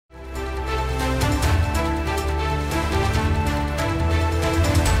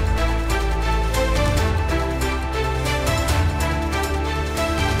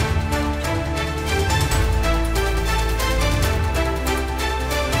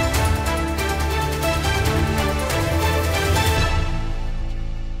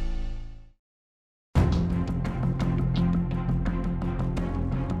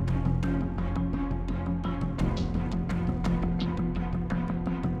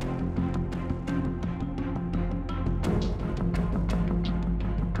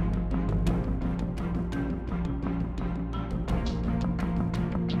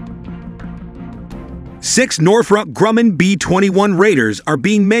6 Northrop Grumman B-21 Raiders are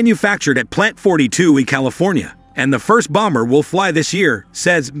being manufactured at Plant 42 in California, and the first bomber will fly this year,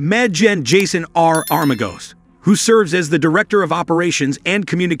 says Major Jason R. Armagost, who serves as the Director of Operations and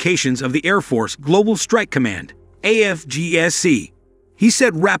Communications of the Air Force Global Strike Command, AFGSC. He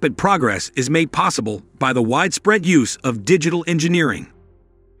said rapid progress is made possible by the widespread use of digital engineering.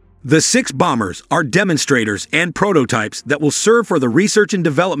 The 6 bombers are demonstrators and prototypes that will serve for the research and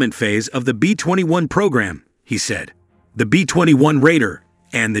development phase of the B-21 program, he said. The B-21 Raider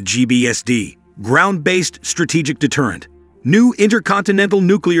and the GBSD, Ground-Based Strategic Deterrent, New Intercontinental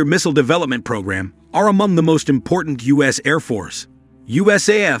Nuclear Missile Development Program, are among the most important U.S. Air Force,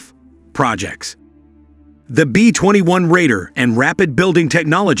 USAF, projects. The B-21 Raider and Rapid Building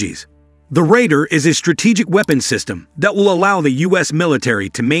Technologies. The Raider is a strategic weapons system that will allow the U.S. military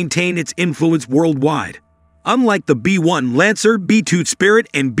to maintain its influence worldwide. Unlike the B-1 Lancer, B-2 Spirit,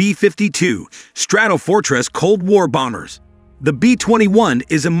 and B-52 Stratofortress Cold War bombers, the B-21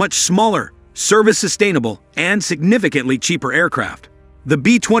 is a much smaller, service-sustainable, and significantly cheaper aircraft. The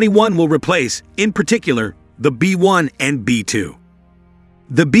B-21 will replace, in particular, the B-1 and B-2.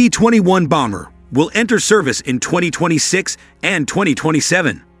 The B-21 bomber will enter service in 2026 and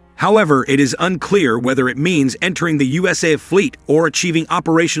 2027. However, it is unclear whether it means entering the USAF fleet or achieving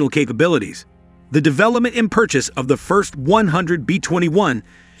operational capabilities. The development and purchase of the first 100 B-21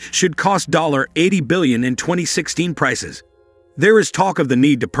 should cost $80 billion in 2016 prices. There is talk of the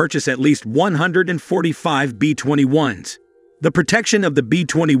need to purchase at least 145 B-21s. The protection of the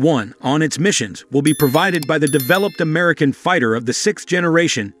B-21 on its missions will be provided by the developed American fighter of the 6th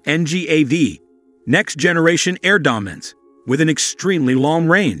generation NGAV, Next Generation Air Dominance, with an extremely long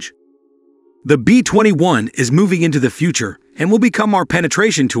range. The B-21 is moving into the future and will become our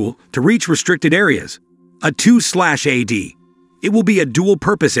penetration tool to reach restricted areas. A 2/AD. It will be a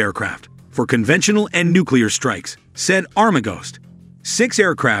dual-purpose aircraft for conventional and nuclear strikes, said Armagost. 6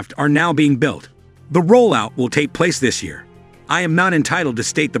 aircraft are now being built. The rollout will take place this year. I am not entitled to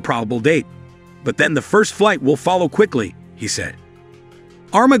state the probable date, but then the first flight will follow quickly, he said.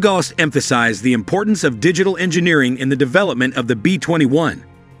 Armagost emphasized the importance of digital engineering in the development of the B-21.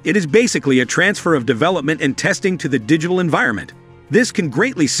 It is basically a transfer of development and testing to the digital environment. This can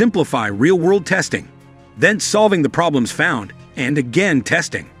greatly simplify real-world testing, then solving the problems found, and again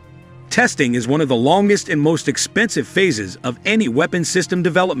testing. Testing is one of the longest and most expensive phases of any weapon system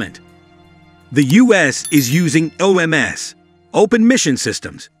development. The U.S. is using OMS, Open Mission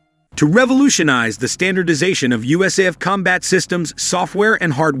Systems, to revolutionize the standardization of USAF combat systems software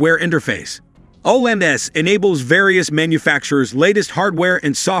and hardware interface. OMS enables various manufacturers' latest hardware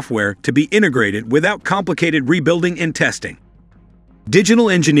and software to be integrated without complicated rebuilding and testing. Digital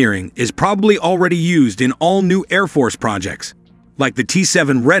engineering is probably already used in all new Air Force projects, like the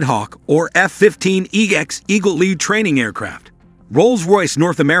T-7 Red Hawk or F-15EX Eagle training aircraft. Rolls-Royce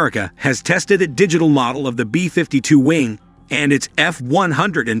North America has tested a digital model of the B-52 wing and its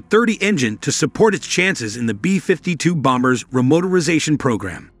F-130 engine to support its chances in the B-52 bomber's remotorization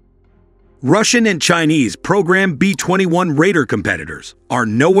program. Russian and Chinese program B-21 Raider competitors are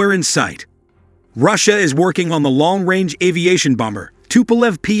nowhere in sight. Russia is working on the long-range aviation bomber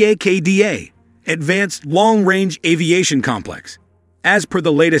Tupolev PAK, Advanced Long-Range Aviation Complex. As per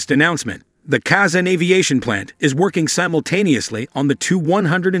the latest announcement, the Kazan Aviation Plant is working simultaneously on the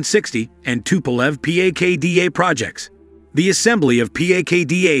Tu-160 and Tupolev PAK projects. The assembly of PAK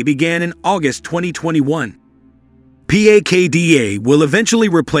began in August 2021. PAK will eventually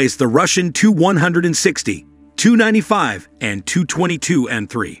replace the Russian Tu-160, Tu-95, and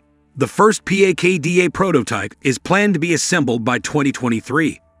Tu-22N3. The first PAK prototype is planned to be assembled by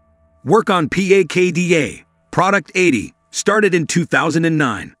 2023. Work on PAK Product 80 started in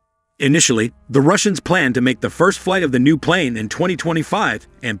 2009. Initially, the Russians planned to make the first flight of the new plane in 2025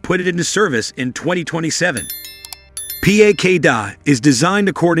 and put it into service in 2027. PAK is designed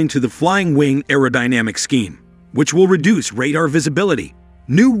according to the flying wing aerodynamic scheme, which will reduce radar visibility.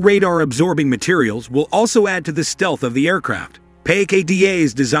 New radar-absorbing materials will also add to the stealth of the aircraft. PAK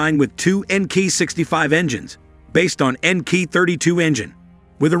is designed with 2 NK-65 engines, based on NK-32 engine,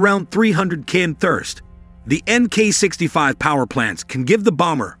 with around 300 kN thrust. The NK-65 power plants can give the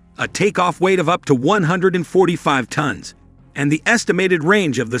bomber a takeoff weight of up to 145 tons, and the estimated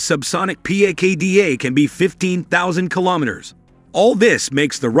range of the subsonic PAK can be 15,000 kilometers. All this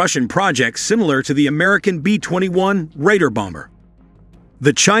makes the Russian project similar to the American B-21 Raider bomber.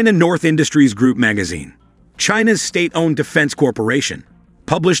 The China North Industries Group magazine, China's state-owned defense corporation,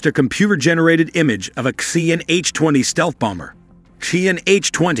 published a computer-generated image of a Xian H-20 stealth bomber, Xian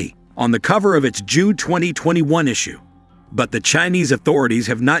H-20, on the cover of its June 2021 issue. but the Chinese authorities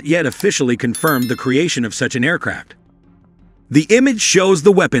have not yet officially confirmed the creation of such an aircraft. The image shows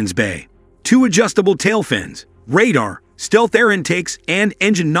the weapons bay, 2 adjustable tail fins, radar, stealth air intakes, and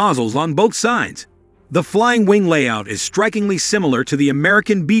engine nozzles on both sides. The flying wing layout is strikingly similar to the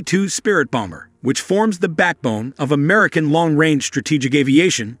American B-2 Spirit bomber, which forms the backbone of American long-range strategic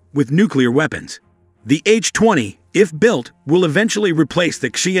aviation with nuclear weapons. The H-20, if built, will eventually replace the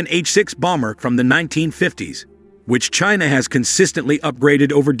Xian H-6 bomber from the 1950s, which China has consistently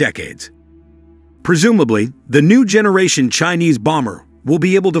upgraded over decades. Presumably, the new generation Chinese bomber will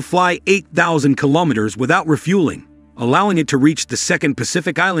be able to fly 8,000 kilometers without refueling, allowing it to reach the second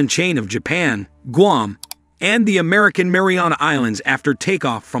Pacific island chain of Japan, Guam, and the American Mariana Islands after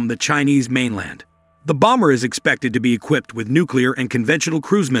takeoff from the Chinese mainland. The bomber is expected to be equipped with nuclear and conventional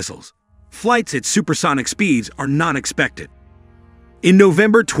cruise missiles. Flights at supersonic speeds are not expected. In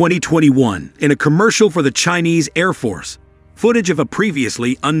November 2021, in a commercial for the Chinese Air Force, footage of a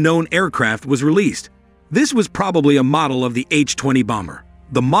previously unknown aircraft was released. This was probably a model of the H-20 bomber.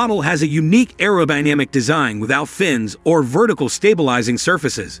 The model has a unique aerodynamic design without fins or vertical stabilizing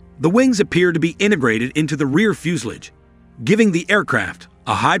surfaces. The wings appear to be integrated into the rear fuselage, giving the aircraft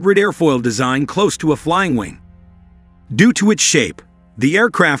a hybrid airfoil design close to a flying wing. Due to its shape, the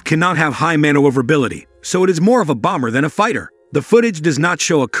aircraft cannot have high maneuverability, so it is more of a bomber than a fighter. The footage does not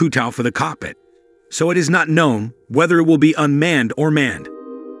show a cutout for the cockpit, so it is not known whether it will be unmanned or manned.